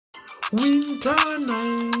Winter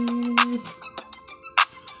nights,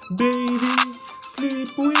 baby,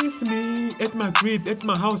 sleep with me at my crib, at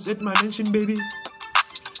my house, at my mansion, baby.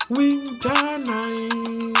 Winter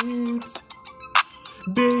nights,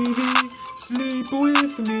 baby, sleep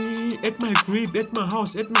with me at my crib, at my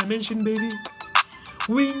house, at my mansion, baby.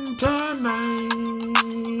 Winter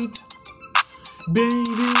nights,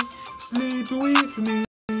 baby, sleep with me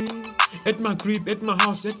at my crib, at my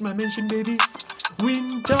house, at my mansion, baby.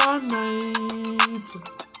 Winter nights,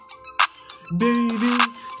 baby,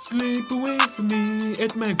 sleep with me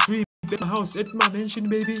at my crib, at my house, at my mansion,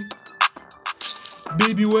 baby.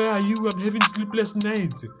 Baby, where are you? I'm having sleepless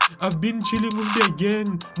nights. I've been chilling with the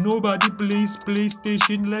gang. Nobody plays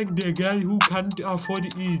PlayStation like the guy who can't afford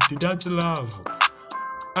it. That's love.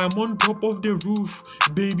 I'm on top of the roof.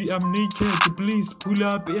 Baby, I'm naked. Please pull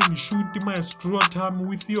up and shoot my scrotum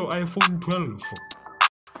with your iPhone 12.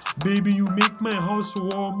 Baby, you make my house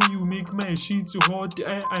warm. You make my sheets hot.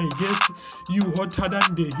 I guess you hotter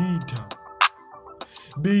than the heater.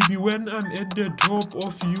 Baby, when I'm at the top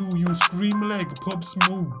of you, you scream like Pop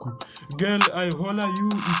Smoke. Girl, I holler you,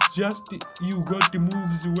 it's just you got the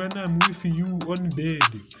moves when I'm with you on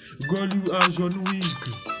bed. Girl, you are John Wick.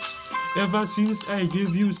 Ever since I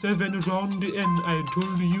gave you 7 rounds and I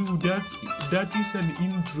told you that is an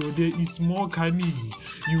intro, there is more coming.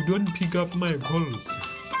 You don't pick up my calls.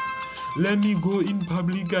 Let me go in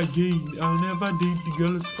public again. I'll never date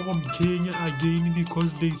girls from Kenya again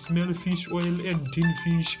because they smell fish oil and tin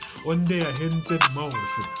fish on their hands and mouth.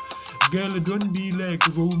 Girl, don't be like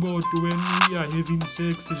robot when we are having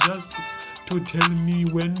sex just to tell me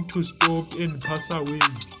when to stop and pass away.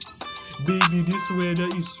 Baby, this weather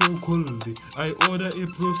is so cold. I order a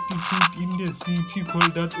prostitute in the city, call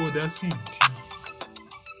that Audacity.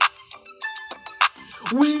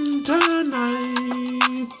 Winter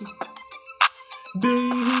nights,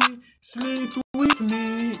 baby, sleep with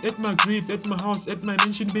me at my crib, at my house, at my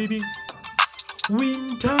mansion, baby.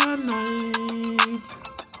 Winter nights,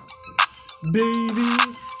 baby,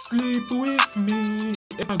 sleep with me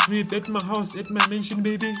at my crib, at my house, at my mansion,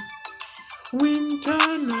 baby. Winter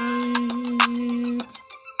nights,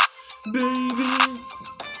 baby.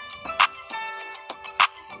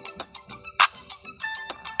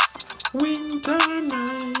 Winter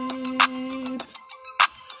nights,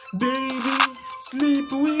 baby,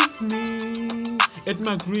 sleep with me at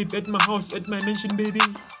my crib, at my house, at my mansion, baby.